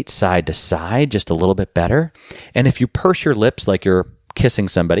rotate side to side just a little bit better. And if you purse your lips like you're kissing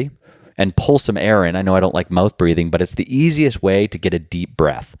somebody and pull some air in, I know I don't like mouth breathing, but it's the easiest way to get a deep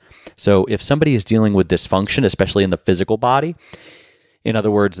breath. So if somebody is dealing with dysfunction, especially in the physical body, in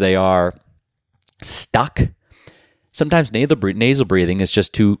other words, they are stuck, sometimes nasal breathing is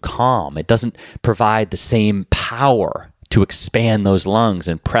just too calm. It doesn't provide the same power to expand those lungs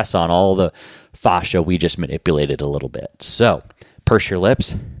and press on all the fascia we just manipulated a little bit. So purse your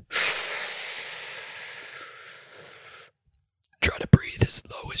lips. Try to breathe as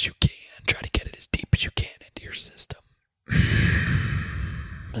low as you can. Try to get it as deep as you can into your system.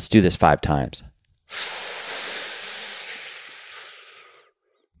 Let's do this 5 times.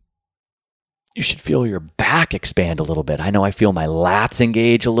 You should feel your back expand a little bit. I know I feel my lats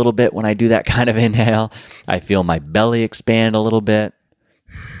engage a little bit when I do that kind of inhale. I feel my belly expand a little bit.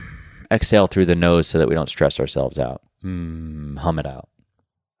 Exhale through the nose so that we don't stress ourselves out. Hum it out.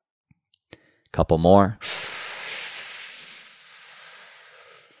 Couple more.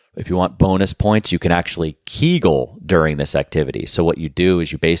 If you want bonus points, you can actually Kegel during this activity. So what you do is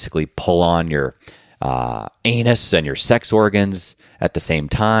you basically pull on your anus and your sex organs at the same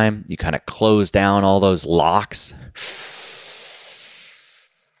time. You kind of close down all those locks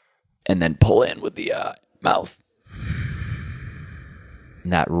and then pull in with the mouth.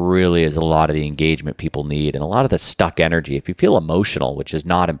 And that really is a lot of the engagement people need and a lot of the stuck energy. If you feel emotional, which is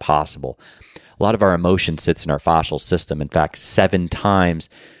not impossible, a lot of our emotion sits in our fascial system. In fact, 7 times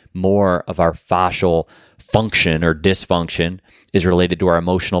more of our fascial function or dysfunction is related to our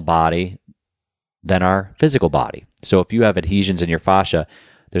emotional body than our physical body. So if you have adhesions in your fascia,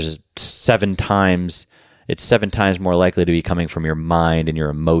 it's 7 times more likely to be coming from your mind and your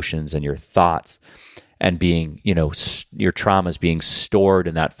emotions and your thoughts and being, your traumas being stored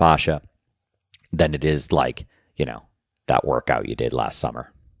in that fascia than it is like, that workout you did last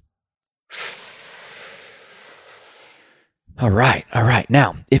summer. All right.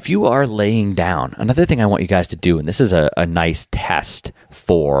 Now, if you are laying down, another thing I want you guys to do, and this is a nice test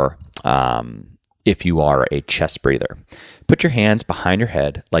for if you are a chest breather, put your hands behind your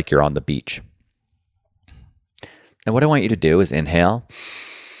head like you're on the beach. And what I want you to do is inhale.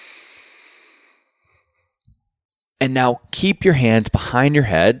 And now keep your hands behind your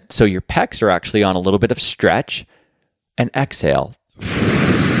head so your pecs are actually on a little bit of stretch. And exhale.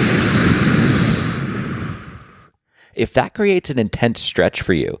 If that creates an intense stretch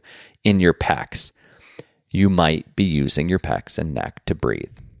for you in your pecs, you might be using your pecs and neck to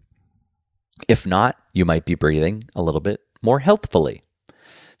breathe. If not, you might be breathing a little bit more healthfully.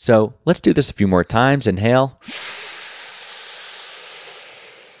 So let's do this a few more times. Inhale.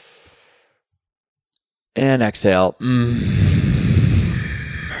 And exhale.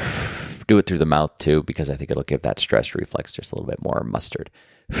 Do it through the mouth too, because I think it'll give that stress reflex just a little bit more mustard.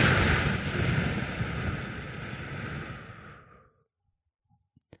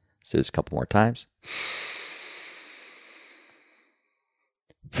 do this a couple more times.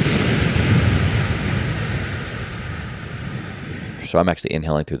 So I'm actually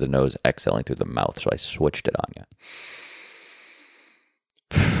inhaling through the nose, exhaling through the mouth. So I switched it on you.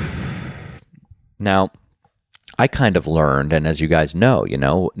 Now, I kind of learned, and as you guys know,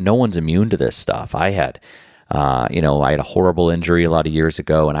 no one's immune to this stuff. I had I had a horrible injury a lot of years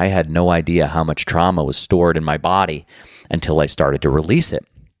ago, and I had no idea how much trauma was stored in my body until I started to release it.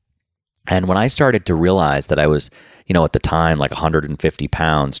 And when I started to realize that I was, at the time, like 150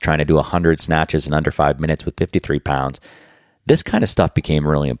 pounds, trying to do 100 snatches in under 5 minutes with 53 pounds, this kind of stuff became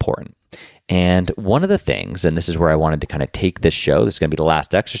really important. And one of the things, and this is where I wanted to kind of take this show, this is going to be the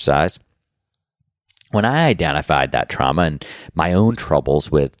last exercise. When I identified that trauma and my own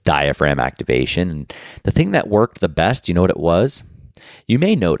troubles with diaphragm activation, and the thing that worked the best, you know what it was? You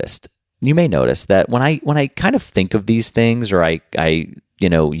may notice that when I kind of think of these things, or I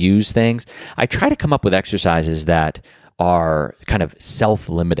use things, I try to come up with exercises that are kind of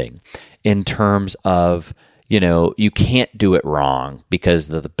self-limiting in terms of, you can't do it wrong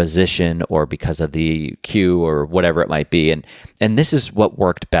because of the position or because of the cue or whatever it might be. And this is what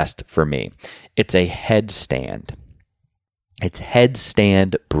worked best for me. It's a headstand. It's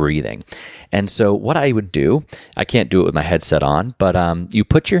headstand breathing. And so what I would do, I can't do it with my headset on, but you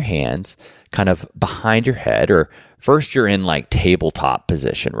put your hands kind of behind your head, or first you're in like tabletop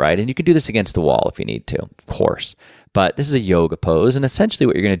position, right? And you can do this against the wall if you need to, of course. But this is a yoga pose, and essentially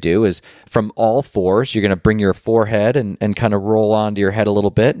what you're going to do is from all fours, you're going to bring your forehead and kind of roll onto your head a little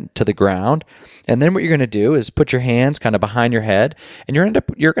bit to the ground. And then what you're going to do is put your hands kind of behind your head, and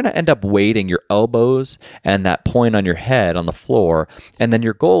you're going to end up weighting your elbows and that point on your head on the floor. And then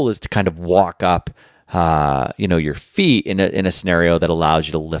your goal is to kind of walk up your feet in a scenario that allows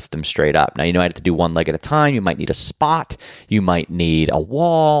you to lift them straight up. Now, I have to do one leg at a time. You might need a spot. You might need a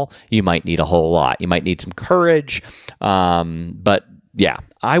wall. You might need a whole lot. You might need some courage. But yeah,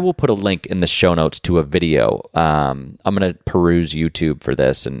 I will put a link in the show notes to a video. I'm going to peruse YouTube for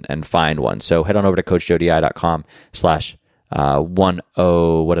this and find one. So head on over to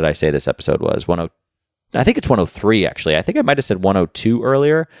coachjodi.com/10. What did I say this episode was? 10. I think it's 103, actually. I think I might have said 102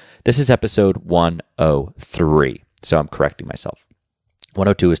 earlier. This is episode 103. So I'm correcting myself.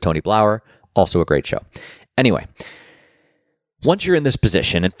 102 is Tony Blauer, also a great show. Anyway, once you're in this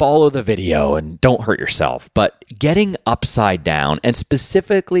position, and follow the video and don't hurt yourself, but getting upside down, and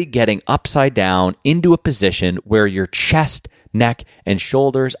specifically getting upside down into a position where your chest, neck, and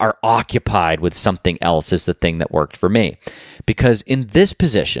shoulders are occupied with something else is the thing that worked for me. Because in this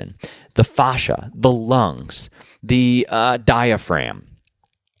position, the fascia, the lungs, the diaphragm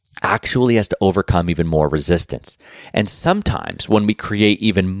actually has to overcome even more resistance. And sometimes when we create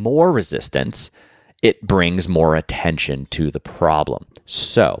even more resistance, it brings more attention to the problem.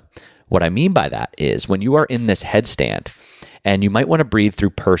 So what I mean by that is when you are in this headstand, and you might want to breathe through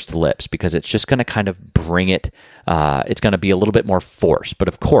pursed lips because it's just going to kind of bring it, it's going to be a little bit more force. But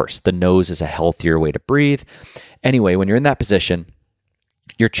of course, the nose is a healthier way to breathe. Anyway, when you're in that position,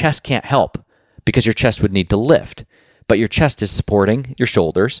 your chest can't help because your chest would need to lift. But your chest is supporting your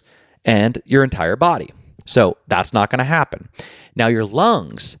shoulders and your entire body. So that's not going to happen. Now your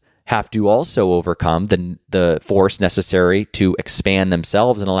lungs have to also overcome the force necessary to expand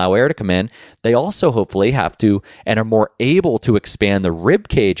themselves and allow air to come in. They also hopefully have to and are more able to expand the rib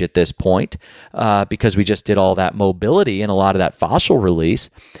cage at this point because we just did all that mobility and a lot of that fascial release.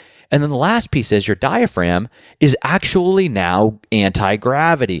 And then the last piece is your diaphragm is actually now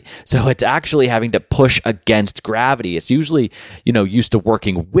anti-gravity. So it's actually having to push against gravity. It's usually, used to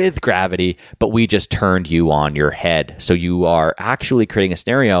working with gravity, but we just turned you on your head. So you are actually creating a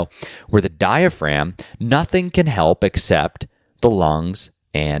scenario where the diaphragm, nothing can help except the lungs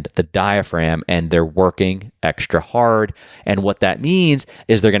and the diaphragm, and they're working extra hard. And what that means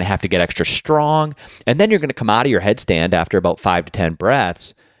is they're going to have to get extra strong. And then you're going to come out of your headstand after about 5 to 10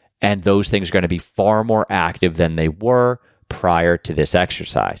 breaths. And those things are going to be far more active than they were prior to this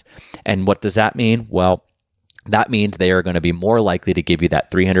exercise. And what does that mean? Well, that means they are going to be more likely to give you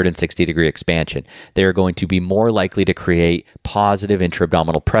that 360-degree expansion. They are going to be more likely to create positive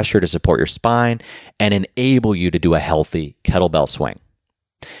intra-abdominal pressure to support your spine and enable you to do a healthy kettlebell swing.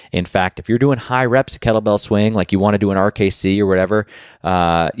 In fact, if you're doing high reps of kettlebell swing, like you want to do an RKC or whatever,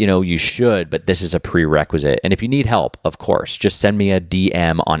 you should, but this is a prerequisite. And if you need help, of course, just send me a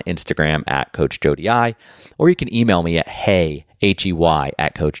DM on Instagram at CoachJoDi, or you can email me at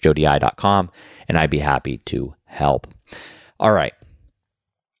hey@coachjodi.com, and I'd be happy to help. All right.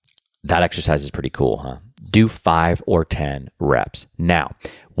 That exercise is pretty cool, huh? do 5 or 10 reps. Now,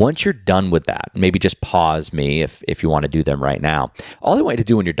 once you're done with that, maybe just pause me if you want to do them right now. All I want you to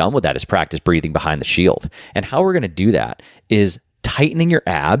do when you're done with that is practice breathing behind the shield. And how we're going to do that is tightening your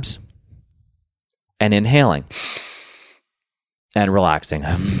abs and inhaling and relaxing.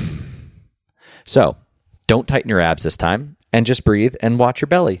 So don't tighten your abs this time and just breathe and watch your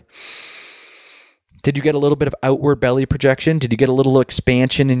belly. Did you get a little bit of outward belly projection? Did you get a little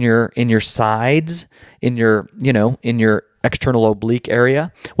expansion in your sides, in your external oblique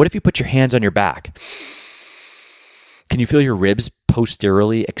area? What if you put your hands on your back? Can you feel your ribs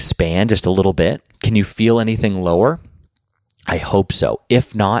posteriorly expand just a little bit? Can you feel anything lower? I hope so.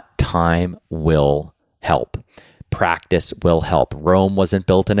 If not, time will help. Practice will help. Rome wasn't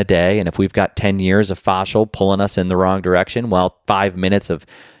built in a day, and if we've got 10 years of fascial pulling us in the wrong direction, well, 5 minutes of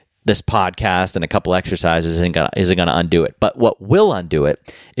this podcast and a couple exercises isn't going to undo it. But what will undo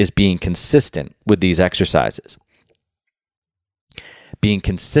it is being consistent with these exercises. Being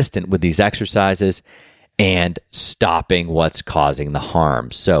consistent with these exercises and stopping what's causing the harm.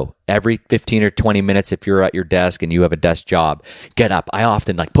 So every 15 or 20 minutes, if you're at your desk and you have a desk job, get up. I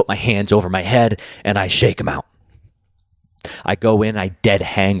often put my hands over my head and I shake them out. I go in, I dead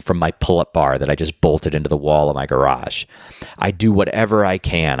hang from my pull-up bar that I just bolted into the wall of my garage. I do whatever I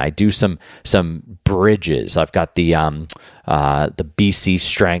can. I do some bridges. I've got the BC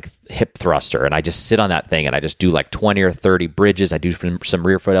Strength hip thruster, and I just sit on that thing and I just do 20 or 30 bridges. I do some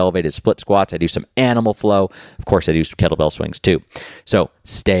rear foot elevated split squats. I do some animal flow. Of course, I do some kettlebell swings too. So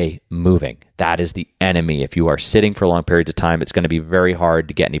stay moving. That is the enemy. If you are sitting for long periods of time, it's going to be very hard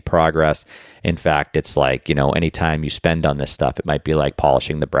to get any progress. In fact, it's any time you spend on this stuff, it might be like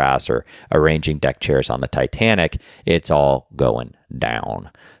polishing the brass or arranging deck chairs on the Titanic. It's all going down.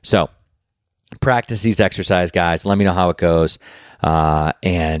 So practice these exercises, guys. Let me know how it goes.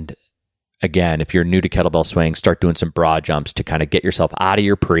 And again, if you're new to kettlebell swing, start doing some broad jumps to kind of get yourself out of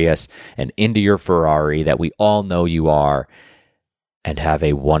your Prius and into your Ferrari that we all know you are, and have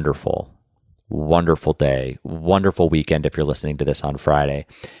a wonderful, wonderful day, wonderful weekend if you're listening to this on Friday.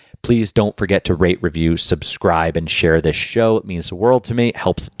 Please don't forget to rate, review, subscribe, and share this show. It means the world to me. It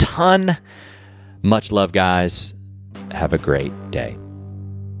helps a ton. Much love, guys. Have a great day.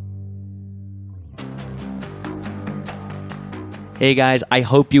 Hey guys, I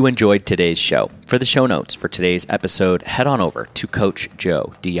hope you enjoyed today's show. For the show notes for today's episode, head on over to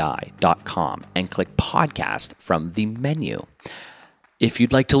CoachJoeDI.com and click podcast from the menu. If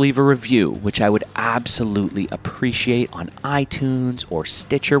you'd like to leave a review, which I would absolutely appreciate on iTunes or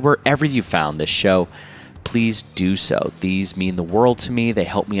Stitcher, wherever you found this show, please do so. These mean the world to me. They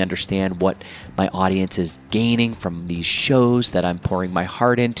help me understand what my audience is gaining from these shows that I'm pouring my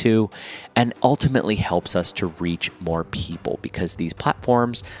heart into, and ultimately helps us to reach more people because these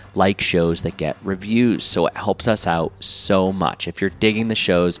platforms like shows that get reviews. So it helps us out so much. If you're digging the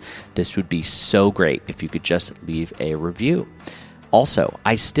shows, this would be so great if you could just leave a review. Also,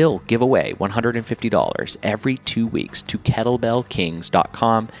 I still give away $150 every 2 weeks to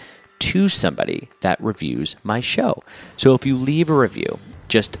kettlebellkings.com to somebody that reviews my show. So if you leave a review,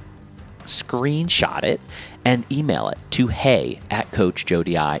 just screenshot it and email it to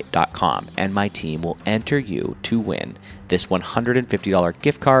hey@CoachJoeDI.com, and my team will enter you to win this $150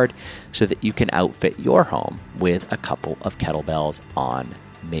 gift card so that you can outfit your home with a couple of kettlebells on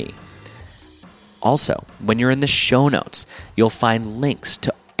me. Also, when you're in the show notes, you'll find links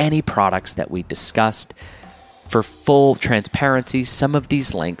to any products that we discussed. For full transparency, some of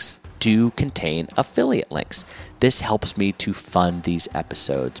these links do contain affiliate links. This helps me to fund these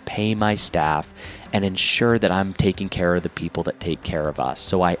episodes, pay my staff, and ensure that I'm taking care of the people that take care of us.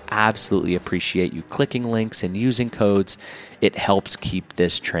 So I absolutely appreciate you clicking links and using codes. It helps keep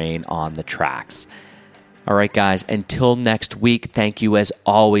this train on the tracks. All right, guys, until next week, thank you as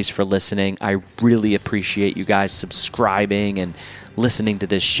always for listening. I really appreciate you guys subscribing and listening to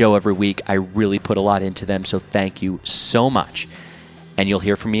this show every week. I really put a lot into them, so thank you so much. And you'll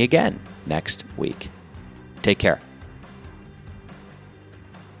hear from me again next week. Take care.